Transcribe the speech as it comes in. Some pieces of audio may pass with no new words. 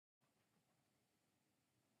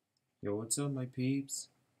Yo, what's up, my peeps?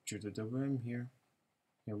 JWM here,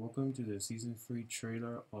 and welcome to the Season 3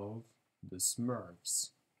 trailer of The Smurfs.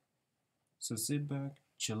 So sit back,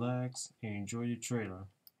 chillax, and enjoy the trailer.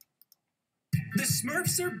 The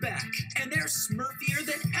Smurfs are back, and they're smurfier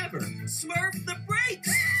than ever. Smurf the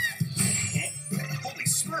brakes! Holy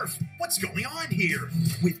Smurf, what's going on here?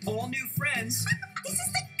 With all new friends. This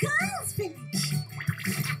is the girls' village.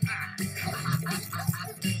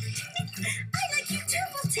 I like you too,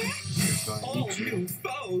 Voltaire. All new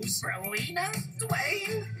foes. Rowena,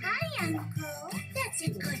 Dwayne. Hi, Uncle. That's a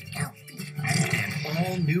good outfit. And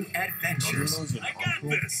all new adventures. I got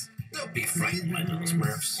this! Don't be frightened, my little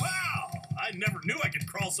Smurfs. Wow! I never knew I could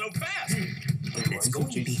crawl so fast! It's going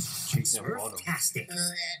to be Smurf-tastic.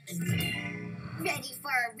 Ready for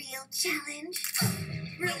a real challenge?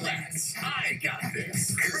 Relax, I got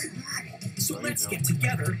this! So let's get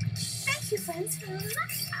together Thank you, friends.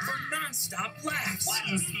 for non-stop laughs. What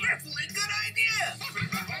a Smurfly good idea!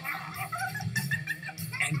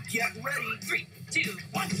 And get ready. 3, 2,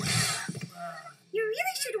 1. You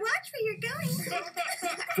really should watch where you're going.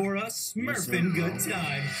 For a smurfing good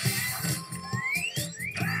time.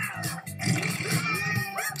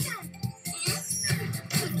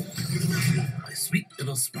 My sweet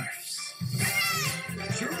little Smurfs.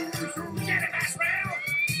 Get it, Ashrail!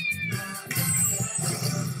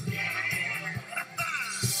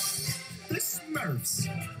 The Smurfs,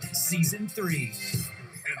 Season 3.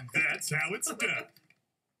 And that's how it's done.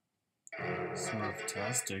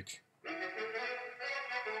 Smurf-tastic.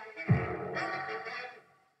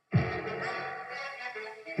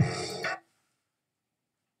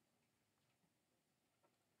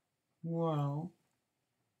 Wow.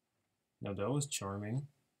 Now that was charming.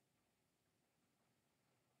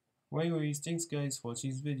 Well, anyways, thanks guys for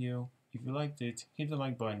watching this video. If you liked it, hit the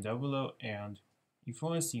like button down below, and if you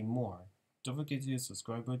want to see more, don't forget to hit the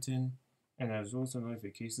subscribe button, and as well as the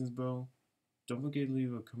notifications bell. Don't forget to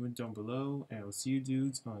leave a comment down below, and I'll see you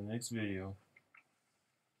dudes on the next video.